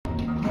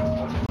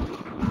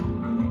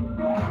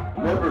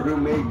who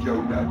made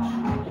Joe Dutch.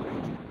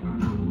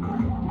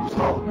 Just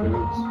all the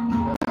boobs.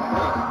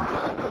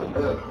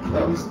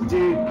 It was,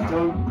 dude,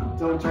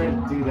 don't try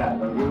to do that.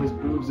 Like, it was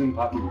boobs and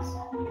puppies.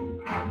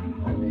 I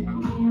mean,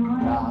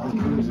 nah, it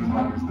was boobs and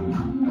puppies, dude.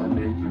 I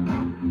mean,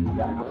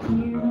 yeah.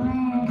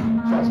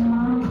 Trust me.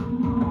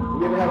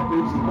 You ever have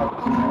boobs and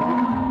puppies in your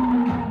life?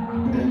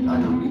 And I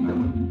don't need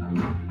them.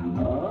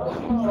 Oh,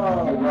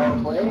 well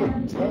played.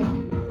 Take.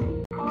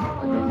 I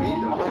don't need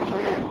them.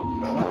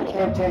 I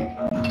can't take. I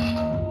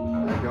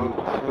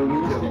don't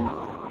need them.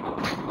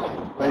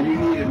 But you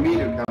needed me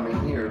to come in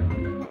here.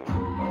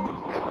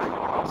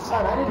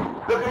 Son, I didn't.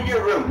 Look at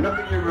your room. Look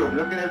at your room.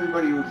 Look at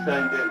everybody who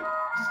signed in.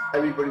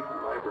 Everybody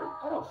from my room.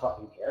 I don't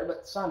fucking care,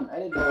 but son, I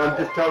didn't. No, I'm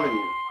just telling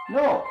you.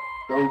 No.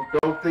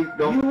 Don't think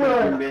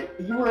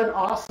You were an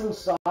awesome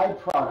side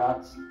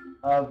product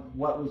of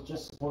what was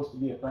just supposed to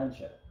be a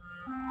friendship.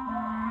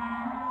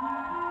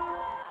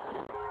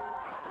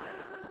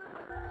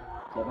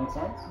 Does that make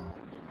sense?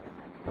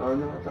 Oh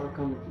no, it's all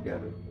coming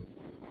together.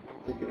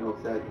 Thinking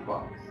outside the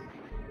box.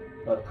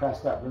 But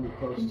pressed up really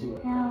close to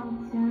it.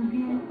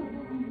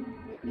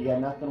 You got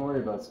nothing to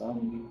worry about,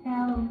 son.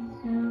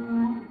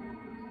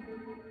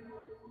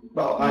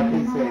 Well, I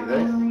can say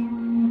this.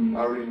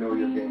 I already know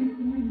your game.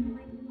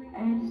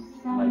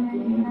 My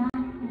game?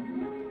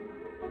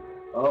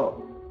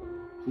 Oh,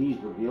 please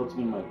reveal to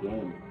me my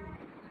game.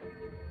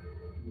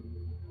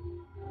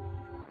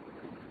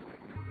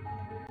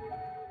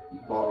 You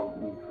followed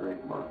me for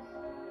 8 months.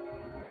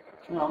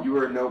 No. You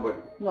were a nobody.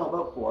 No,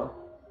 about 4.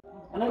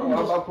 And I didn't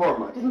about 4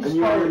 months. Didn't And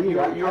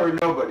you were a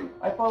nobody.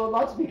 I followed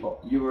lots of people.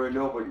 You were a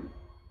nobody.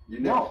 You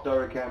never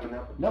started camping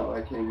up until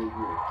I came in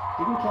here.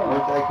 Didn't care.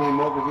 Once I came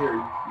over here,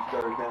 you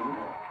started camping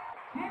up.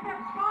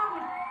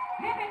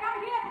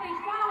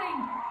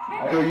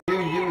 So you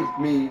used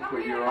me for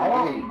your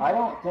own game. I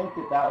don't think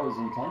that was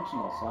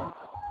intentional, son.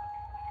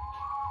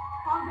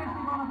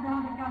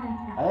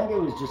 I think it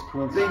was just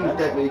coincidental. Things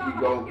that make you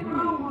go,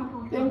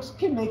 Things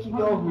can make you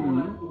go,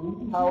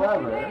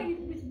 However,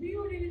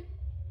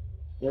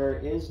 there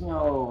is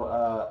no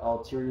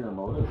ulterior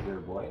motive here,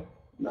 boy.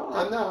 No,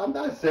 I'm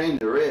not saying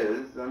there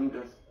is. I'm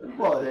just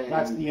saying.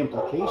 That's the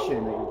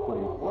implication that you're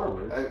putting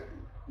forward.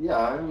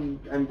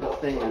 I'm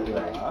just saying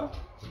that.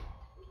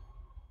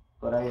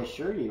 But I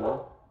assure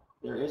you,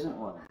 there isn't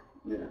one.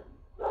 Yeah.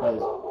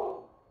 Because,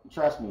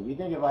 trust me, you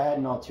think if I had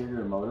an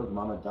ulterior motive,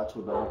 Mama Dutch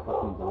would let me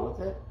fucking go with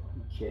it? Are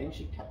you kidding?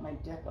 She'd cut my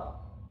dick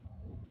off.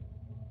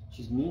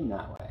 She's mean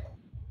that way.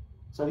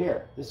 So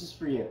here, this is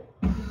for you.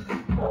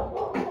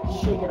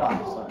 Shake it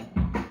off, son.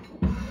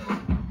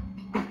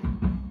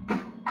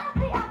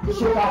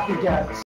 Shake off your debts.